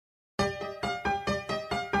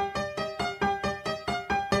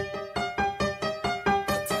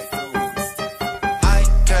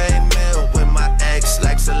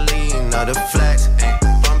the flex, ayy.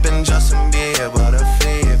 Bumpin' Justin Bieber, the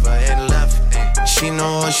fever ain't left, ayy. She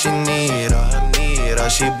know what she need, or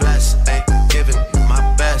she blessed, ayy. Giving my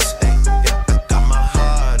best, ayy. Yeah, I got my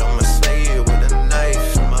heart on my sleeve with a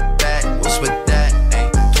knife in my back. What's with that,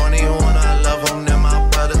 ayy? 21, I love him, then my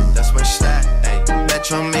brother, that's my stat, ayy.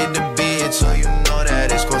 Metro made the beat, so you know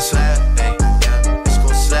that it's gon' slap, ayy. Yeah, it's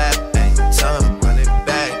gon' slap, ayy. Tell him, run it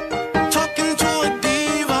back. Talking to a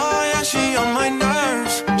diva, yeah, she on my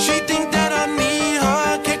nerves. She think that I need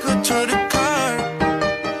her, kick her to the curb.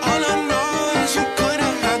 All I know is you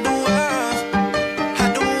could've had the world,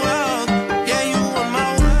 yeah, you were my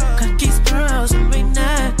world. Got these pearls on my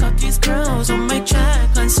neck, got these girls on my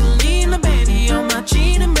track. Like Selena, baby, on my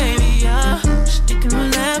cheating, baby, yeah. She taking a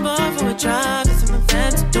lab off for a drive, cause I'm a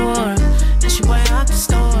Aventador. And she way out the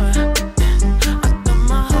store. I got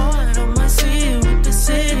my heart on my sleeve with the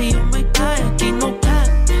city on my back, ain't no cap.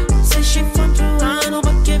 Say she from Toronto,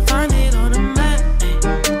 but can't find it on the map.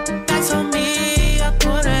 That's on me, I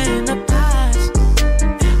put her in the past.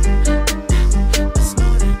 Let's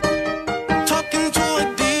know that. Talking to a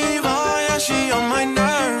diva, yeah, she on my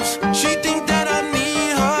nerves. She think that I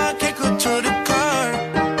need her, kick her to the curb.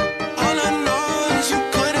 All I know is you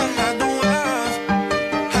could've had the world,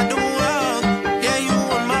 yeah, you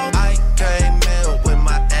were my. I came in with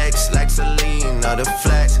my ex like Selena, the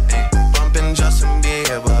flex, ayy. Bumpin' Justin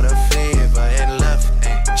Bieber, the fever ain't left,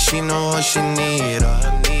 ayy. She know what she need,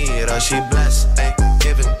 or she blessed,